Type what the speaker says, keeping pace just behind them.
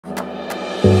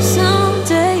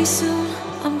Someday soon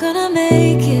I'm gonna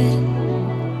make it.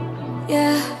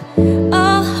 Yeah,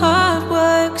 all hard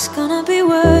work's gonna be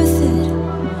worth it.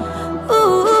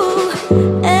 Ooh,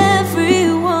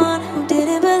 everyone who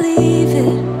didn't believe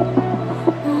it,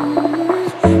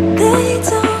 they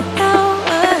don't know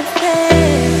worth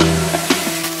it.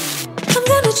 I'm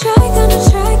gonna try, gonna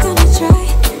try, gonna try.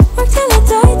 Work till I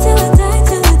die, till I die,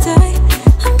 till I die.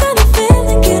 I'm gonna fail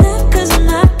and get up, 'cause I'm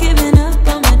not giving up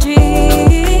on my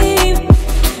dream.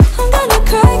 I'm gonna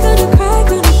cry, gonna cry,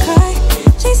 gonna cry.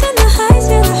 Chasing the highs,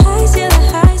 yeah the highs, yeah the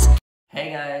highs. Hey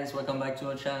guys, welcome back to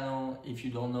our channel. If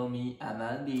you don't know me, I'm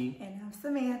Andy. And I'm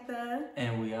Samantha.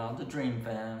 And we are the Dream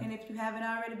Fam. And if you haven't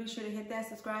already, be sure to hit that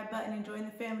subscribe button and join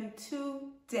the family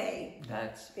today.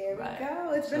 That's There right. we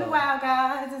go. It's been a while,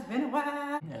 guys. It's been a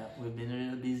while. Yeah, we've been a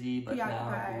little busy, but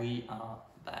now we are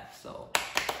back. So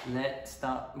let's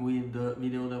start with the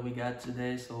video that we got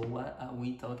today. So what are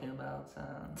we talking about?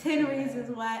 10 reasons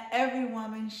why every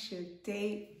woman should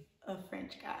date a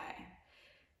French guy.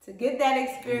 To get that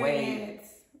experience.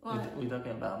 We're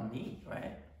talking about me,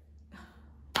 right?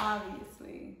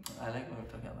 Obviously. I like when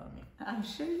we're talking about me. I'm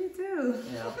sure you do.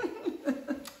 Yeah.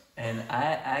 And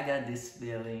I got this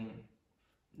feeling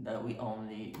that we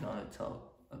only gonna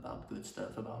talk about good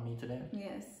stuff about me today.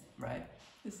 Yes. Right?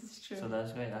 This is true. So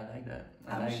that's great. I like that.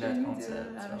 I I'm like sure that you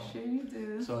concept. do. I'm sure you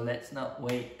do. So let's not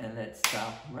wait and let's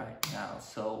start right now.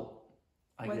 So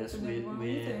I guess we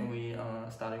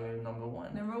starting with number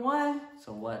one. Number one.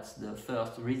 So what's the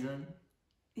first reason?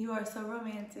 You are so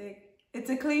romantic. It's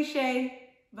a cliche,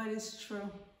 but it's true.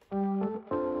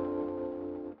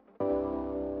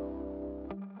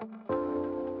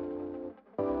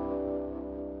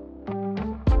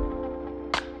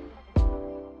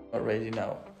 Already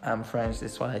know I'm French.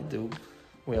 That's what I do.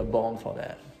 We are born for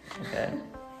that. Okay.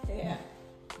 Yeah.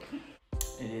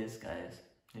 It is, guys.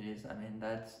 It is. I mean,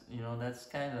 that's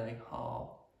kind of like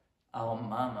how our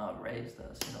mama raised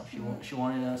us. She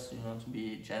wanted us, to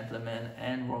be gentlemen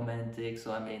and romantic.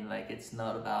 So I mean, like, it's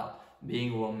not about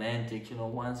being romantic,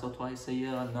 once or twice a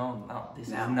year. No, this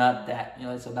is not that.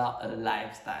 It's about a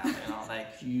lifestyle.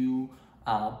 Like, you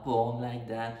are born like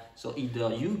that. So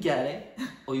either you get it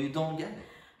or you don't get it.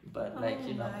 But like,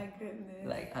 oh my goodness.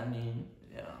 like, I mean,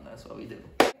 that's what we do.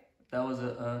 That was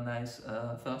a nice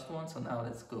first one. So now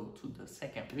let's go to the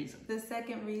second reason. The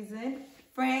second reason,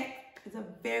 France is a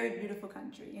very beautiful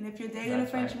country. And if you're dating a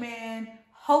French man,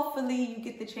 hopefully you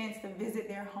get the chance to visit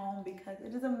their home because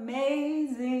it is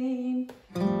amazing.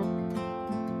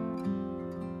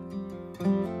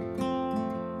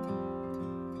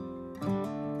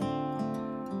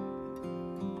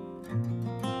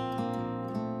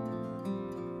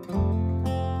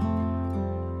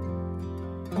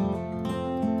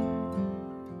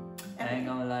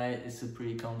 It's a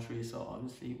pretty country, so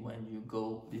obviously when you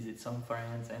go visit some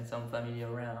friends and some family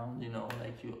around,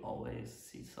 like, you always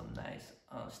see some nice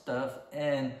stuff.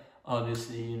 And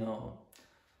obviously,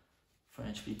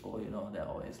 French people, they're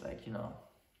always like,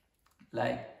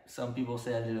 like some people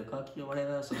say a little cocky or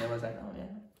whatever. So they was like, oh yeah,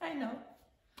 I know,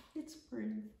 it's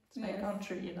pretty, it's my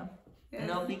country, Yes.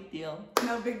 No big deal.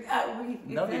 No big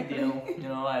no big deal.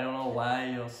 I don't know why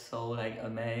you're so like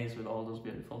amazed with all those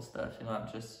beautiful stuff.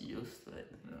 I'm just used to it.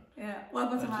 Yeah.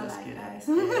 Welcome to my life, guys.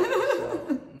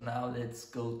 So now let's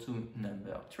go to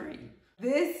number 3.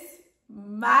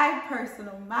 My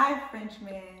French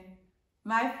man,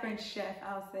 my French chef,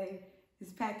 I'll say,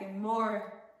 is packing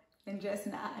more than just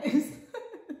knives.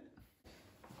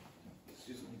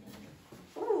 Excuse me.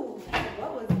 Ooh,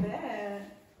 what was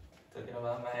that? Talking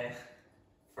about my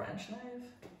French knife?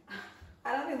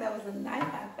 I don't think that was a knife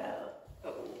I felt.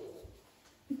 Oh.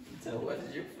 So what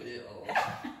did you feel?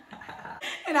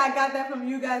 And I got that from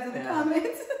you guys in the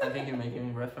comments. I think you're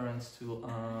making reference to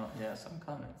some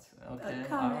comments. Okay.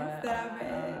 Comments that I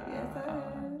read. Yes, I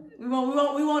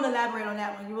read. We won't elaborate on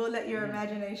that one. You will let your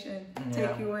imagination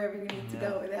take you wherever you need to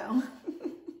go with that one.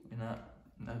 You're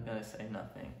not gonna say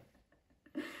nothing.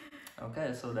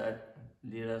 Okay, so that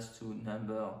leads us to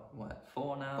number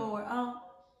 4 now? 4. Oh,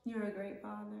 you're a great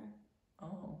father.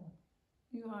 Oh.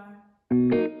 You are.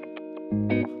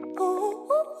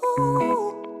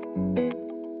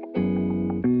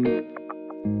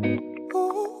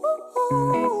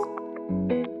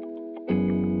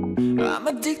 I'm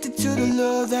addicted to the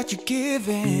love that you're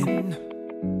giving.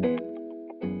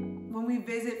 When we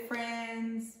visit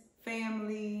friends,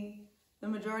 family, the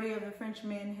majority of the French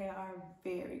men here are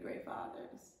very great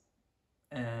fathers.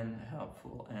 And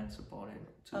helpful and supportive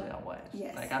to their wives.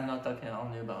 Yes. Like, I'm not talking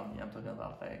only about me, I'm talking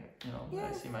about, like,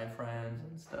 I see my friends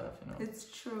and stuff, It's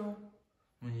true.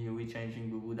 When we changing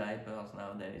boo-boo diapers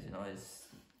nowadays,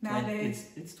 Nowadays.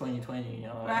 It's 2020, you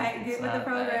know. Right, it's get with the not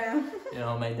program. Like, you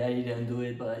know, my daddy didn't do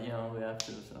it, but you know, we have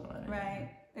to. So I mean, Right,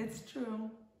 it's true.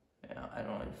 Yeah, I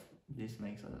don't know if this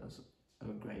makes us a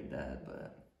great dad,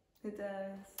 but It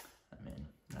does. I mean,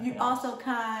 You also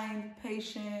kind,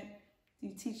 patient.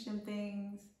 You teach them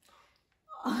things.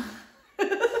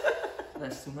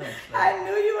 That's too much. I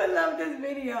knew you would love this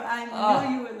video. I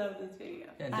knew you would love this video.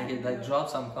 Can't take it. Like, drop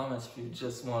some comments if you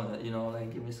just want to, you know,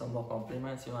 like give me some more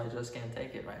compliments. You know, I just can't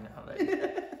take it right now.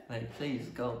 Like please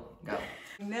go.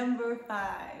 Number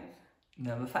 5.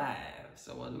 Number 5.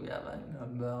 So what do we have at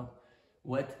number?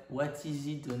 What is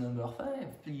it? The number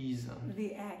 5, please.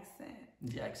 The accent.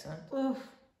 The accent. Oof,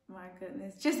 my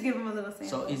goodness. Just give them a little sample.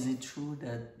 So is it true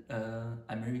that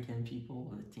American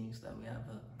people think that we have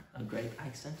a great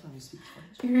accent when we speak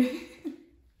French?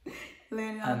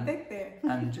 Landing on thick there.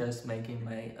 I'm just making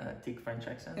my thick French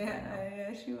accent. Yeah, right now.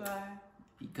 yes, you are.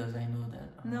 Because I know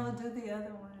that. No, do the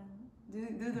other one.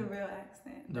 Do the real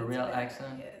accent. The real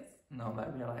accent? Yes. No, my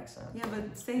real accent. Yeah,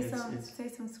 but say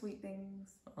some sweet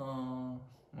things.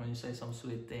 When you say some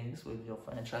sweet things with your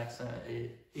French accent,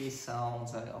 it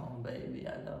sounds like, oh baby,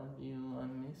 I love you, I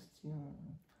missed you.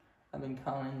 I've been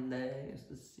counting days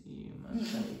to see you, my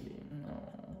baby.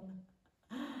 No.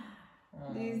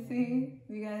 Do you see?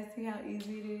 You guys see how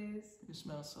easy it is? You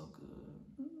smell so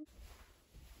good.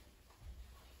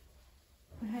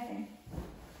 Hey.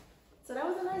 So that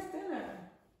was a nice dinner.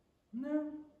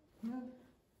 No.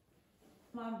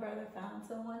 My brother found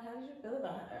someone. How did you feel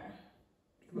about her?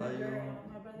 About girl. your-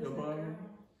 My brother's your a brother? girl.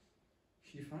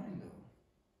 She fine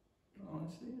though.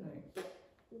 Honestly, like.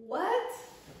 What?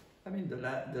 I mean, the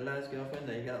last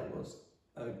girlfriend I got was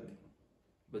ugly,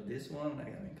 but this one, like,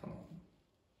 I mean, come on.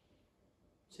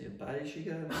 See the body she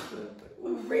got and stuff.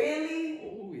 Like, Really?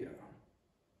 oh yeah.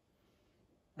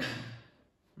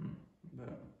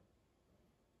 But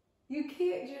You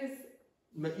can't just.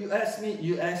 But you asked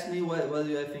me what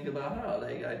do I think about her?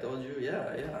 Like I told you,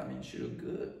 yeah. I mean, she looked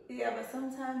good. Yeah, but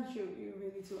sometimes you're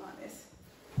really too honest.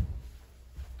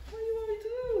 What do you want me to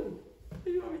do? What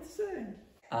do you want me to say?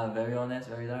 Very honest,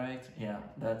 very direct. Yeah,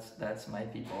 that's my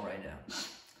people right there.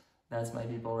 That's my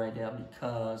people right there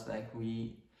because like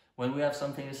when we have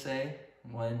something to say,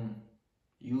 when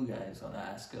you guys gonna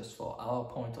ask us for our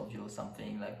point of view or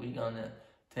something, like we're gonna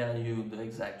tell you the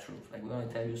exact truth. Like we're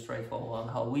gonna tell you straightforward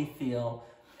how we feel,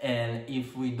 and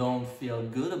if we don't feel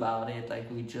good about it,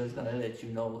 like we just gonna let you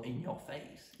know in your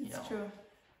face. You know? True.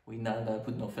 We're not gonna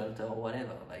put no filter or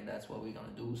whatever. Like that's what we're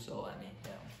gonna do. So I mean,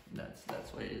 yeah,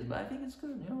 that's what it is. But I think it's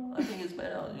good. You know, I think it's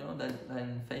better. You know,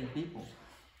 than fake people.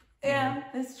 Yeah,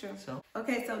 that's true. So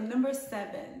Okay, so number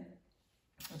 7.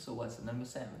 so what's the number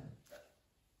 7?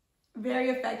 Very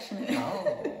affectionate.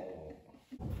 Oh.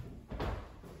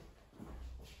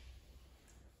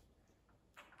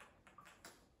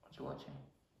 What you watching?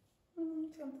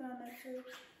 Sometimes Netflix.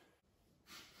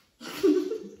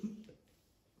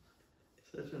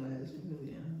 Such a nice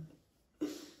movie,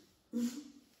 huh?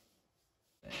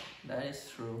 That is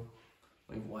true.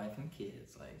 With wife and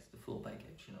kids, like it's the full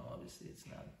package, you know. Obviously, it's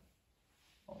not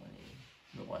only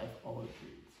the wife or the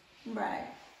kids. Right,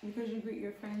 because you greet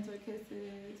your friends with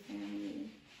kisses,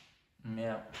 family.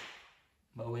 Yeah,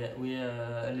 but we're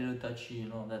a little touchy, you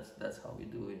know. That's how we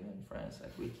do it in France.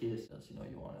 Like we kiss, us, you know.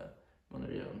 You want a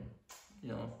little, you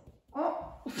know,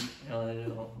 Oh! a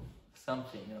little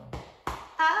something, you know.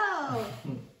 Ow!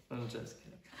 I'm just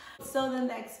kidding. So the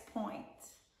next point.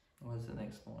 What's the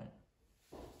next point?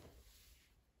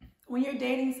 When you're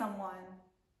dating someone,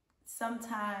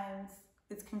 sometimes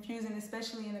it's confusing,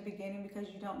 especially in the beginning, because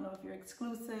you don't know if you're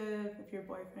exclusive, if you're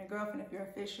boyfriend or girlfriend, if you're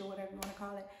official, whatever you want to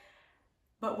call it.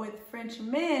 But with French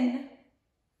men,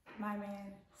 my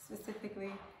man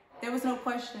specifically, there was no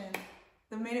question.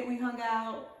 The minute we hung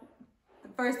out, the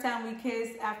first time we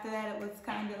kissed, after that it was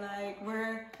kind of like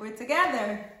we're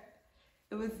together.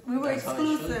 We were That's how it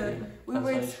should exclusive. be. We That's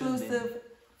were how it should be. exclusive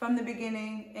from the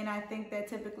beginning, and I think that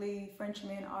typically French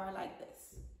men are like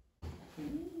this. I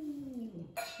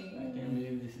can't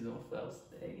believe this is our first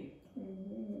date.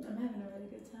 I'm having a really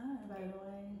good time, by the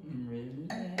way. Really?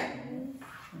 Yes.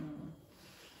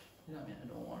 You know, I mean, I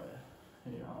don't want to,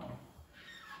 you know,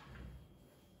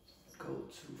 go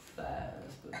too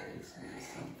fast, but it's really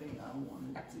something I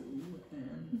want to do,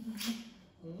 and.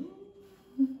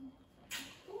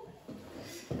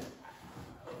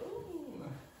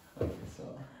 Okay, so,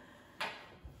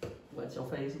 what's your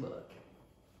Facebook?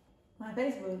 My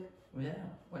Facebook. Yeah,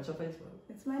 what's your Facebook?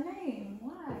 It's my name.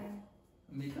 Why?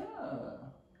 Because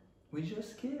we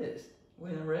just kissed. We're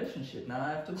in a relationship. Now I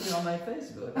have to be on my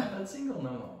Facebook. I'm not single no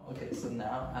more. Okay, so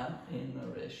now I'm in a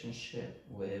relationship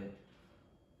with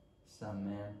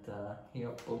Samantha, here,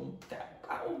 boom, tap,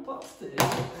 pow, busted.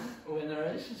 We're in a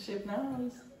relationship now.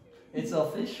 It's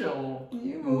official.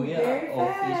 You move We very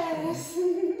are fast.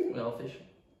 We're official.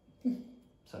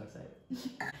 So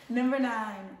excited. Number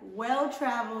 9,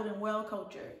 well-traveled and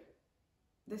well-cultured.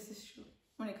 This is true.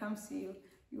 When it comes to you,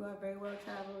 you are very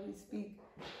well-traveled. You speak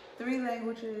 3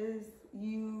 languages.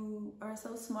 You are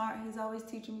so smart. He's always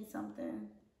teaching me something.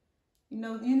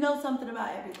 You know something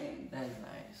about everything. That's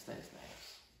nice. That's nice.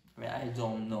 I mean, I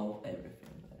don't know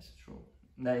everything. That's true.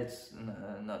 That's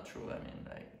not true. I mean,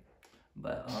 like,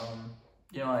 but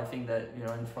you know, I think that, you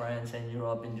know, in France and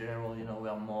Europe in general, you know, we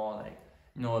are more like,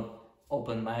 you know,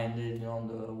 open-minded, you know, on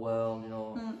the world, you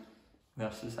know,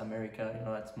 versus America, you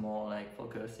know, that's more like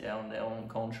focused, yeah, on their own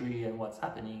country and what's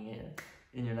happening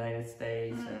in United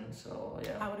States, and so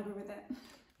yeah. I would agree with that.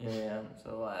 Yeah,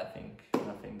 so I think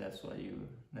that's what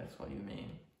you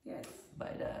mean. Yes.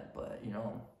 By that, but you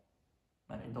know,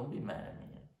 I mean, don't be mad at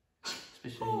me,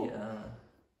 especially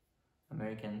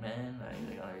American men, like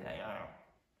they're gonna be like,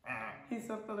 He's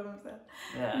so full of himself.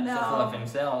 yeah, No. so full of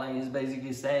himself. Like he's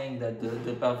basically saying that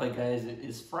the perfect guy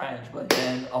is French, but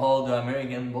then all the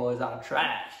American boys are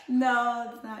trash.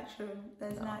 No, it's not true.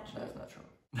 That's No, not true. That's not true.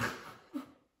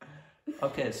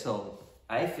 Okay, so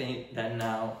I think that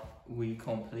now we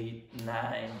complete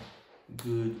 9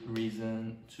 good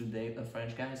reasons to date a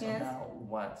French guy. So Yes. now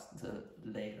what's the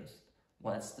latest?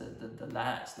 What's the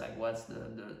last? Like what's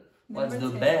the Number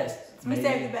 10. best? We Maybe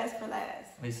saved the best for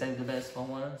last. we saved the best for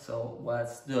one. So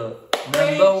what's the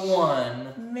number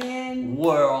 1 Men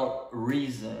world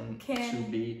reason Can to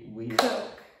be with?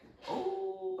 cook.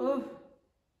 Oh, Ooh.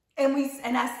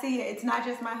 And I see it. It's not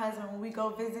just my husband. When we go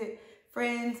visit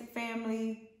friends,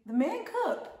 family, the men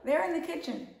cook. They're in the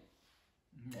kitchen.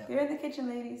 yeah. They're in the kitchen,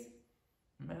 ladies.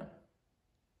 Yeah.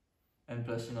 And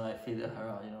plus, you know, I feed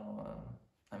her, you know,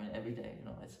 I mean, every day, you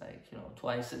know, it's like, you know,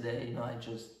 twice a day, you know, I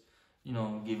just, you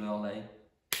know, give her like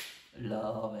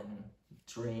love and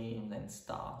dreams and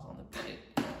stars on the plate,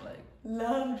 you know, like,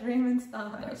 Love, dream, and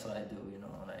stars. that's what I do, you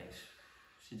know, like,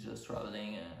 she's just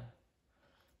traveling,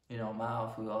 you know,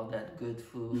 mouth with all that good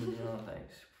food, you know, like,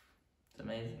 it's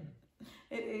amazing.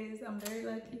 It is. I'm very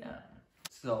lucky. Yeah.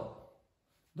 So,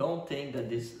 don't think that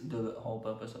the whole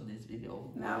purpose of this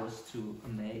video No. was to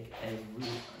make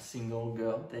every single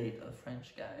girl date a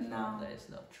French guy. No. That is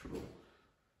not true.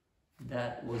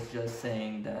 That was just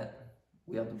saying that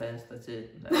we are the best, that's it.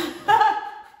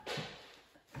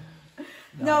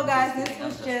 No, I'm guys, just this kidding,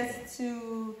 was I'm just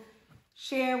to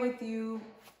share with you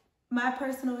my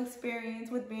personal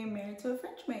experience with being married to a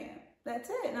French man. That's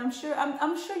it. And I'm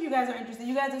sure you guys are interested.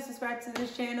 You guys are subscribed to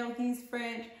this channel. He's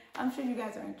French. I'm sure you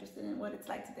guys are interested in what it's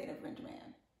like to date a French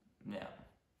man. Yeah.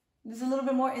 Just a little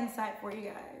bit more insight for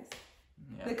you guys.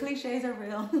 Yeah. The cliches are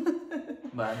real.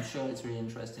 But I'm sure it's really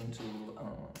interesting to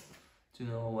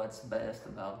know what's best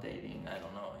about dating. I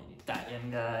don't know, an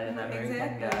Italian guy, an American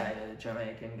Exactly. guy, a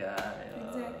Jamaican guy,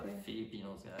 Exactly. a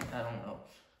Filipinos guy. I don't know.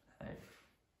 Like,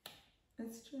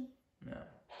 It's true. yeah.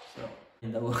 So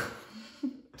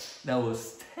that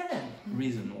was 10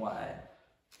 reasons why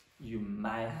you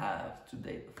might have to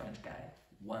date a French guy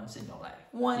once in your life.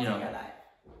 Once You in know, your life.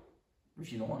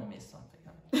 if you don't want to miss something.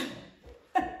 I mean,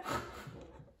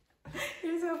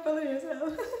 You're so full of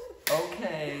yourself.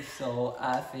 okay, so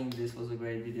I think this was a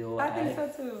great video. I think so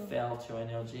too. Felt your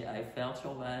energy. I felt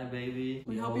your vibe, baby.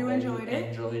 We hope hope you that enjoyed it.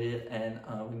 Enjoyed it, and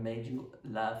we made you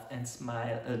laugh and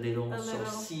smile a little. A So little.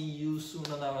 see you soon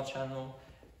on our channel,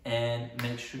 and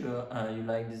make sure you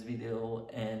like this video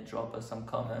and drop us some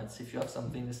comments if you have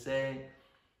something to say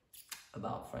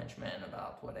about Frenchmen,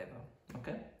 about whatever.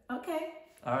 Okay. Okay.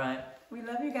 All right. We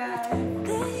love you guys. They Guys,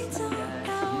 don't see you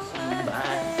know soon. a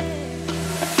Bye. thing.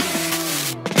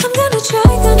 I'm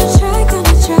gonna try,